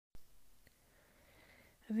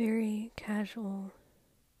a very casual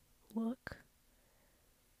look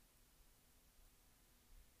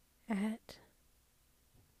at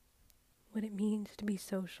what it means to be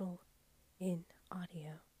social in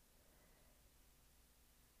audio.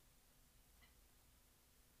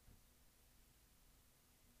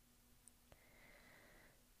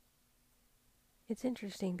 It's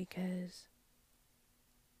interesting because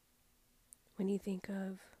when you think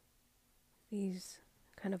of these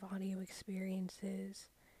kind of audio experiences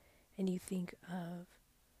and you think of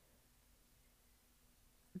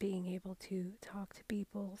being able to talk to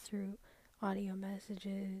people through audio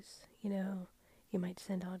messages, you might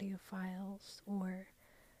send audio files, or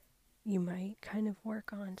you might kind of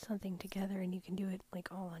work on something together and you can do it like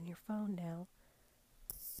all on your phone now.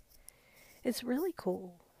 It's really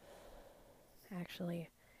cool, actually.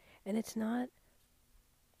 And it's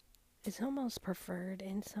almost preferred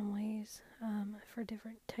in some ways for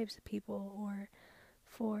different types of people, or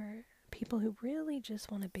for people who really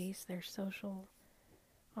just want to base their social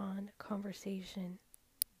on conversation.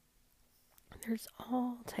 There's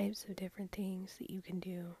all types of different things that you can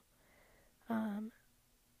do. And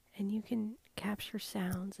you can capture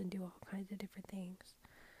sounds and do all kinds of different things.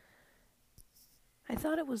 I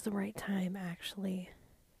thought it was the right time, actually,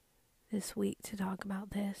 this week to talk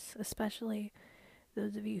about this, especially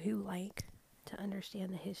those of you who like to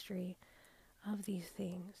understand the history of these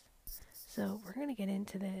things. So we're going to get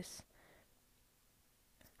into this.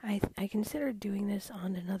 I considered doing this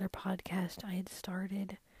on another podcast I had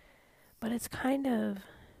started, but it's kind of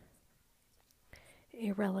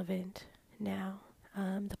irrelevant now.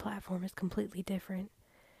 The platform is completely different.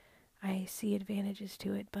 I see advantages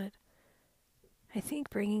to it, but I think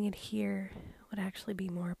bringing it here would actually be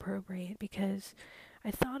more appropriate, because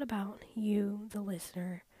I thought about you, the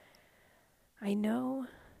listener. I know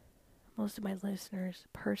most of my listeners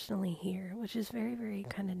personally here, which is very, very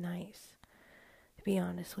kind of nice, to be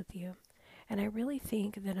honest with you. And I really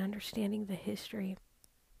think that understanding the history,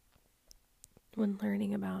 when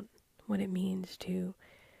learning about what it means to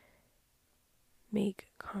make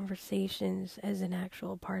conversations as an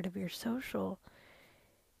actual part of your social,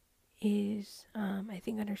 is, I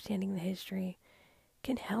think understanding the history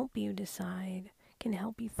can help you decide, can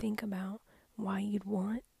help you think about why you'd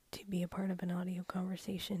want to be a part of an audio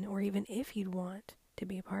conversation, or even if you'd want to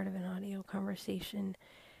be a part of an audio conversation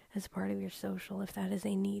as part of your social, if that is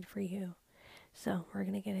a need for you. So we're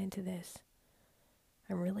going to get into this.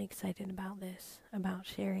 I'm really excited about this, about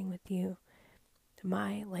sharing with you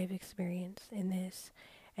my life experience in this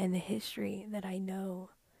and the history that I know.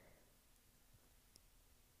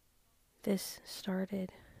 This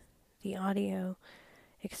started, the audio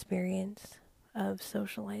experience of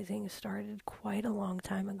socializing started quite a long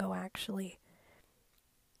time ago, actually.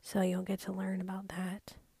 So you'll get to learn about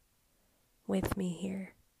that with me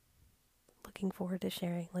here. Looking forward to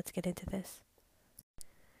sharing. Let's get into this.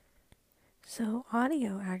 So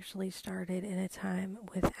audio actually started in a time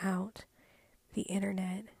without the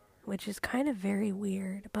internet, which is kind of very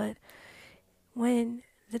weird. But when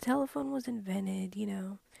the telephone was invented,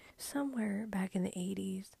 somewhere back in the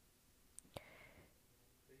 80s,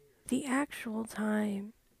 the actual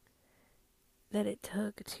time that it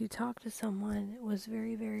took to talk to someone was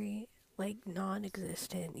very, very,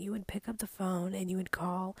 non-existent. You would pick up the phone and you would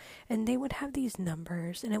call, and they would have these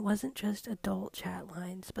numbers, and it wasn't just adult chat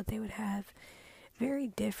lines, but they would have very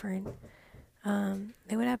different,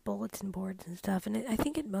 they would have bulletin boards and stuff, and I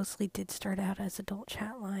think it mostly did start out as adult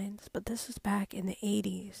chat lines, but this was back in the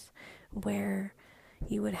 80s, where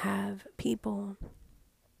you would have people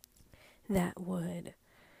that would,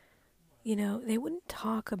 they wouldn't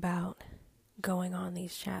talk about going on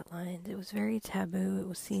these chat lines. It was very taboo. It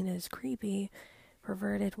was seen as creepy,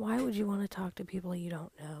 perverted. Why would you want to talk to people you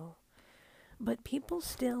don't know? But people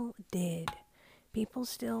still did. People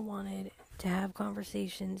still wanted to have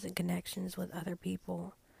conversations and connections with other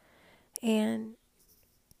people. And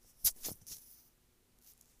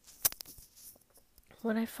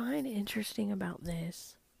what I find interesting about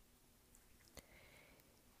this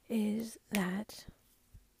is that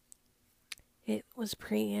it was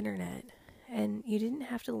pre-internet, and you didn't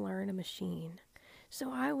have to learn a machine.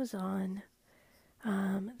 So I was on,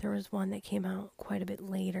 there was one that came out quite a bit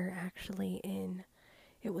later, actually,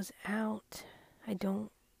 it was out, I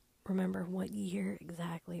don't remember what year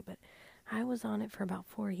exactly, but I was on it for about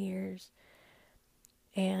 4 years,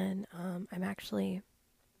 and I'm actually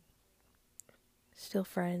still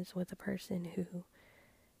friends with a person who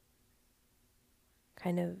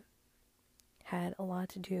kind of had a lot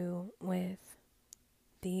to do with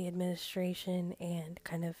the administration and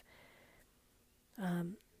kind of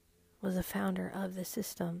was a founder of the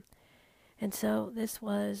system. And so this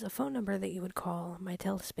was a phone number that you would call, my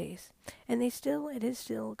Telespace. And it is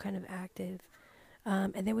still kind of active.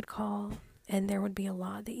 And they would call, and there would be a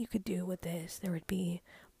lot that you could do with this. There would be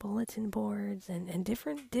bulletin boards and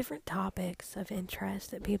different topics of interest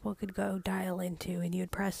that people could go dial into, and you'd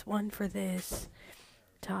press 1 for this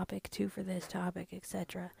topic, 2 for this topic,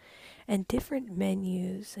 etc. And different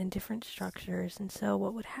menus and different structures. And so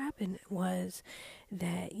what would happen was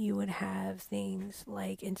that you would have things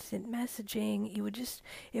like instant messaging.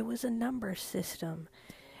 It was a number system.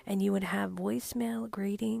 And you would have voicemail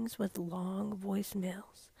greetings with long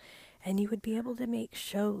voicemails. And you would be able to make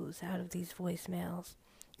shows out of these voicemails.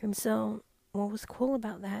 And so what was cool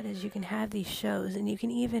about that is you can have these shows, and you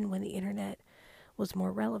can even, when the internet was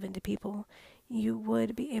more relevant to people, you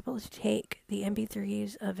would be able to take the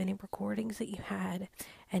MP3s of any recordings that you had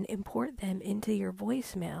and import them into your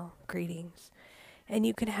voicemail greetings. And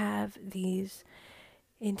you could have these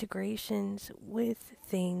integrations with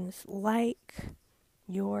things like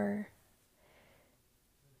your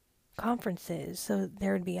conferences. So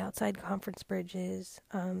there would be outside conference bridges,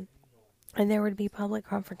 and there would be public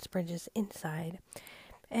conference bridges inside.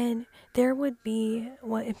 And there would be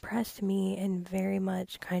what impressed me and very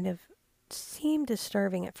much kind of seemed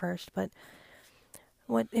disturbing at first, but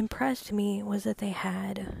what impressed me was that they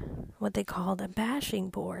had what they called a bashing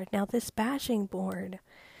board. Now, this bashing board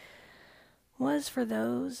was for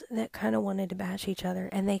those that kind of wanted to bash each other,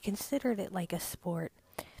 and they considered it like a sport.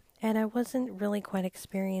 And I wasn't really quite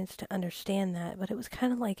experienced to understand that, but it was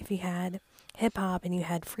kind of like if you had hip-hop and you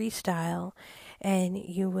had freestyle, and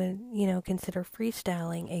you would, consider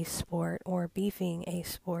freestyling a sport, or beefing a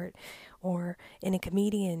sport, or in a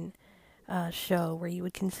comedian show where you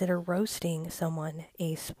would consider roasting someone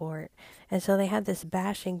a sport. And so they had this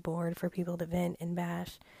bashing board for people to vent and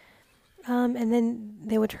bash. And then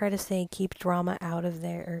they would try to say, keep drama out of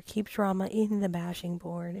there, or keep drama in the bashing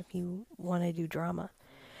board if you want to do drama.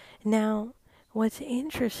 Now, what's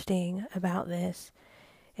interesting about this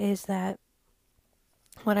is that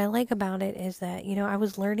what I like about it is that, I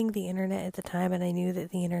was learning the internet at the time, and I knew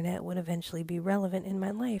that the internet would eventually be relevant in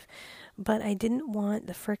my life, but I didn't want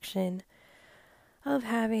the friction of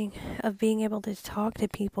being able to talk to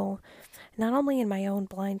people, not only in my own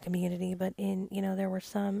blind community, but in, there were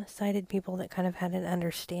some sighted people that kind of had an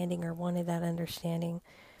understanding or wanted that understanding,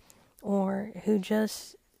 or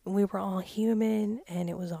we were all human and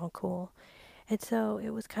it was all cool. And so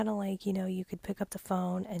it was kind of like, you could pick up the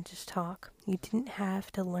phone and just talk. You didn't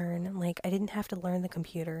have to learn, I didn't have to learn the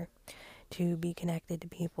computer to be connected to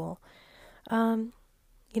people. And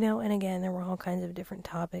again, there were all kinds of different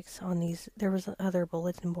topics on these. There was other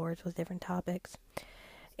bulletin boards with different topics.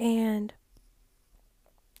 And,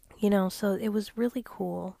 so it was really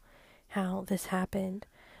cool how this happened.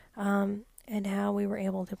 And how we were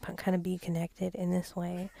able to kind of be connected in this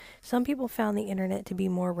way. Some people found the internet to be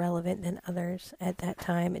more relevant than others at that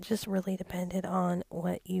time. It just really depended on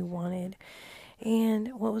what you wanted.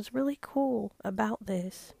 And what was really cool about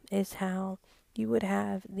this is how you would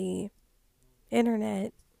have the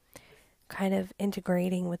internet kind of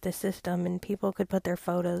integrating with the system, and people could put their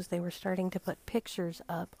photos. They were starting to put pictures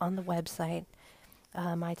up on the website,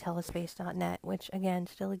 mytelespace.net, which again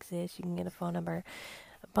still exists. You can get a phone number.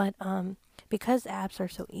 But because apps are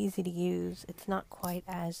so easy to use, it's not quite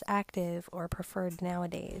as active or preferred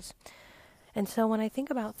nowadays. And so when I think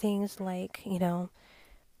about things like,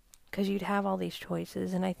 because you'd have all these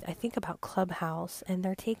choices, and I think about Clubhouse, and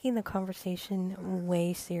they're taking the conversation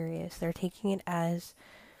way serious. They're taking it as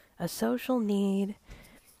a social need.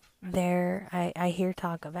 I hear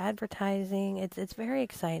talk of advertising. It's very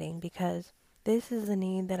exciting because this is a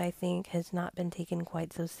need that I think has not been taken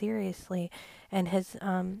quite so seriously, and has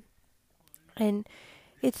and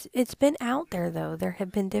it's been out there though. There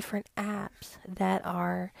have been different apps that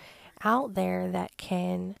are out there that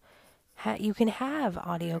can you can have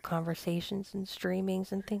audio conversations and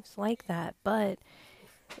streamings and things like that. But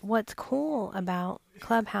what's cool about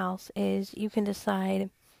Clubhouse is you can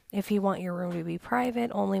decide if you want your room to be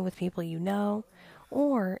private, only with people you know,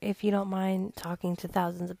 or if you don't mind talking to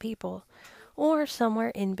thousands of people, or somewhere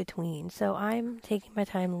in between. So I'm taking my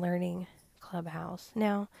time learning Clubhouse.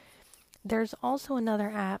 Now, there's also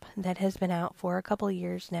another app that has been out for a couple of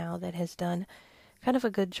years now that has done kind of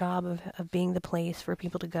a good job of being the place for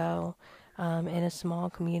people to go in a small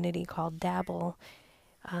community called Dabble,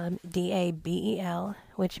 Dabel,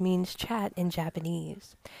 which means chat in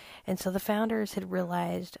Japanese. And so the founders had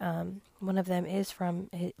realized, one of them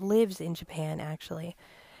lives in Japan actually,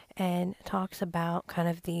 and talks about kind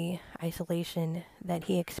of the isolation that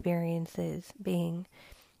he experiences being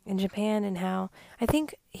in Japan, and how I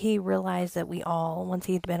think he realized that we all, once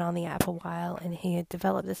he'd been on the app a while and he had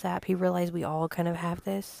developed this app, he realized we all kind of have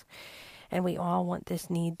this, and we all want this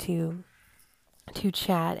need to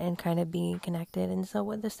chat and kind of be connected. And so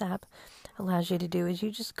what this app allows you to do is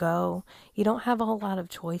you just go. You don't have a whole lot of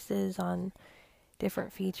choices on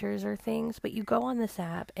different features or things, but you go on this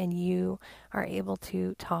app and you are able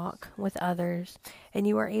to talk with others, and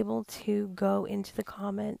you are able to go into the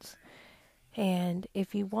comments, and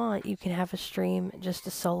if you want, you can have a stream, just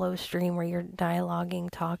a solo stream where you're dialoguing,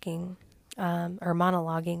 talking, or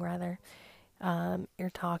monologuing rather.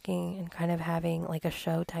 You're talking and kind of having like a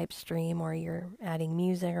show type stream, or you're adding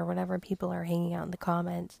music or whatever. People are hanging out in the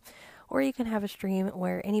comments. Or you can have a stream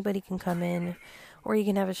where anybody can come in, or you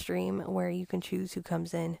can have a stream where you can choose who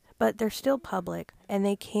comes in. But they're still public, and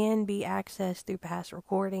they can be accessed through past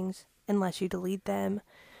recordings unless you delete them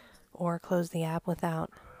or close the app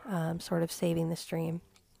without sort of saving the stream.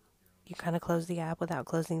 You kind of close the app without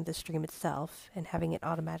closing the stream itself and having it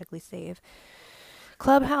automatically save.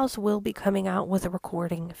 Clubhouse will be coming out with a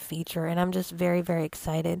recording feature, and I'm just very, very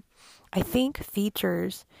excited. I think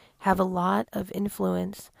features have a lot of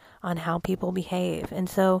influence on how people behave. And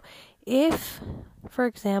so if, for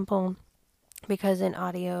example, because in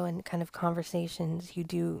audio and kind of conversations, you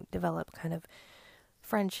do develop kind of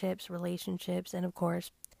friendships, relationships, and of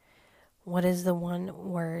course, what is the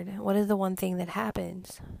one thing that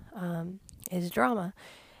happens is drama.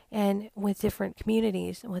 And with different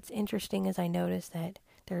communities, what's interesting is I noticed that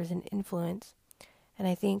there's an influence. And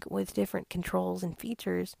I think with different controls and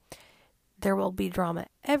features, there will be drama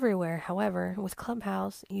everywhere. However, with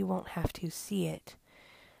Clubhouse, you won't have to see it.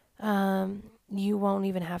 You won't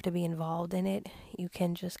even have to be involved in it. You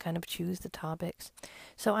can just kind of choose the topics.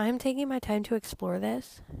 So I'm taking my time to explore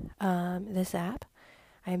this app.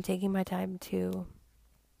 I am taking my time to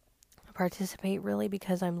participate, really,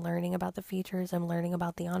 because I'm learning about the features. I'm learning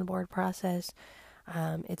about the onboard process.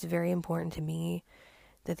 It's very important to me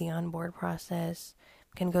that the onboard process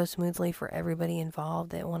can go smoothly for everybody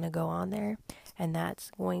involved that want to go on there, and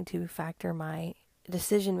that's going to factor my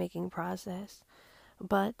decision-making process.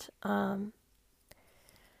 But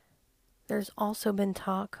there's also been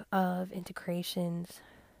talk of integrations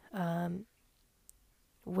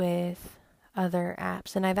with other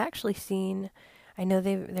apps, and I've actually seen, I know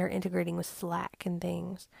they're integrating with Slack and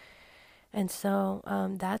things, and so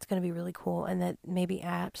that's going to be really cool, and that maybe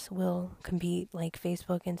apps will compete like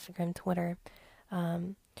Facebook, Instagram, Twitter,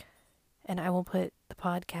 and I will put the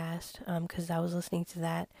podcast, because I was listening to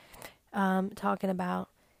that, talking about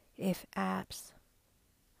if apps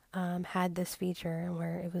had this feature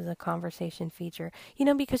where it was a conversation feature,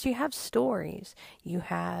 because you have stories, you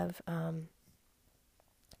have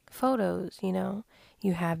photos,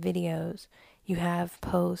 you have videos, you have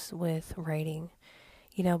posts with writing,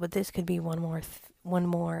 but this could be one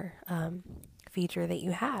more feature that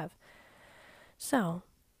you have. So,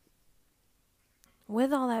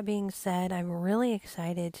 with all that being said, I'm really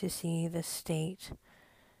excited to see the state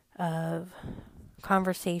of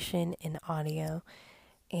conversation in audio,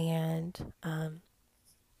 and I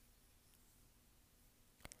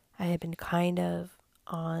have been kind of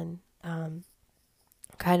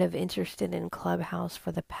interested in Clubhouse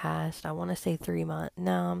for the past, I want to say 3 months,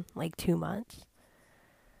 no, like 2 months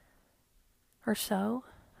or so.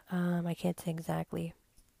 I can't say exactly,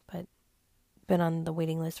 but been on the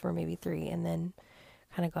waiting list for maybe 3, and then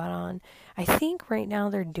kind of got on. I think right now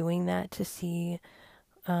they're doing that to see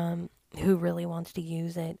who really wants to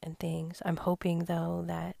use it and things. I'm hoping, though,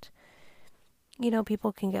 that,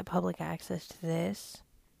 people can get public access to this,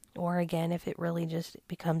 or again, if it really just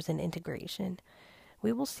becomes an integration.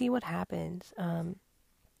 We will see what happens.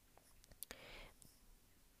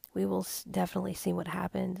 We will definitely see what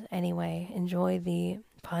happens. Anyway, enjoy the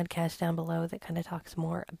podcast down below that kind of talks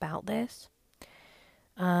more about this.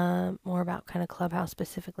 More about kind of Clubhouse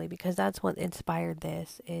specifically, because that's what inspired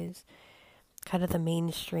this, is kind of the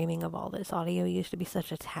mainstreaming of all this. Audio used to be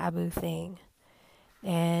such a taboo thing,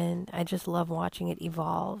 and I just love watching it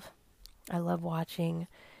evolve. I love watching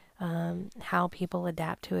how people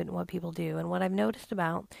adapt to it and what people do. And what I've noticed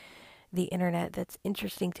about the internet that's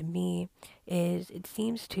interesting to me is it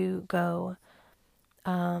seems to go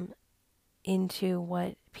into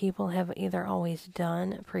what people have either always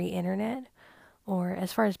done pre-internet, or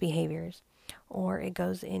as far as behaviors, or it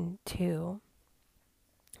goes into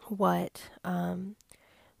what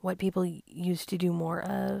people used to do more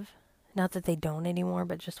of. Not that they don't anymore,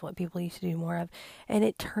 but just what people used to do more of. And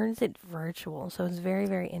it turns it virtual. So it's very,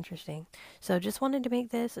 very interesting. So just wanted to make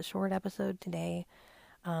this a short episode today.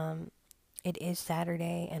 It is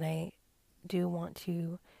Saturday, and I do want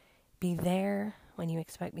to be there when you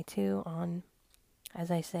expect me to on,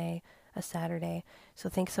 as I say, a Saturday. So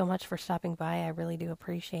thanks so much for stopping by. I really do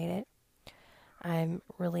appreciate it. I'm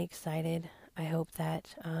really excited. I hope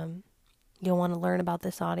that you'll want to learn about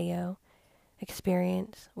this audio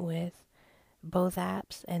experience with both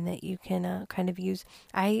apps and that you can kind of use.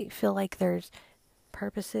 I feel like there's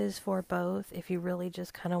purposes for both. If you really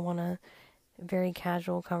just kind of want a very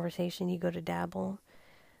casual conversation, you go to Dabble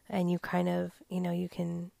and you kind of, you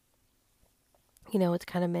can, it's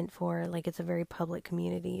kind of meant for, like, it's a very public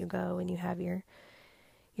community. You go and you have your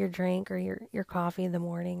drink or your coffee in the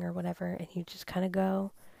morning or whatever, and you just kind of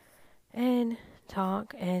go and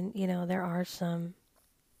talk. And,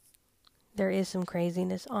 there is some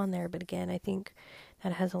craziness on there, but again, I think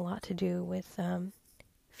that has a lot to do with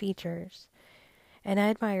features. And I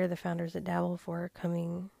admire the founders at Dabble for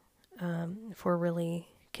for really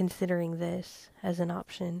considering this as an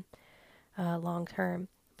option long term.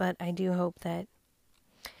 But I do hope that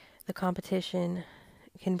the competition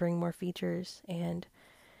can bring more features, and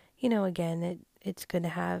again, it's good to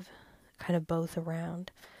have kind of both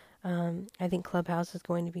around. I think Clubhouse is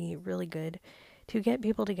going to be really good to get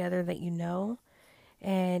people together that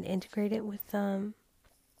and integrate it with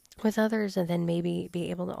others, and then maybe be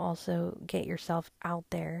able to also get yourself out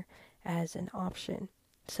there as an option.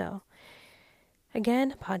 So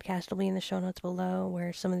again, podcast will be in the show notes below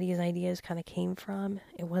where some of these ideas kind of came from.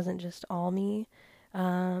 It wasn't just all me,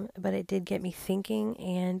 but it did get me thinking,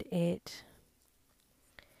 and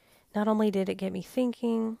not only did it get me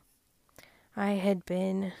thinking, I had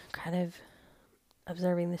been kind of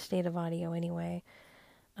observing the state of audio anyway,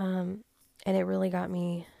 and it really got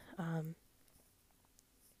me,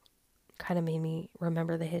 kind of made me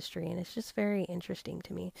remember the history, and it's just very interesting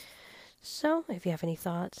to me. So if you have any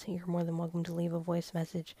thoughts, you're more than welcome to leave a voice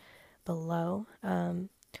message below,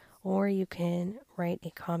 or you can write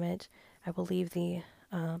a comment. I will leave the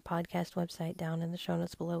podcast website down in the show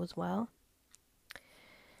notes below as well.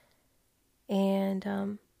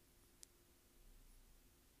 And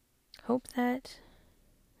hope that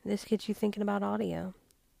this gets you thinking about audio.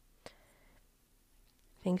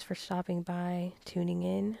 Thanks for stopping by, tuning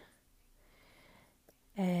in,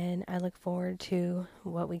 and I look forward to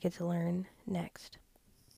what we get to learn next.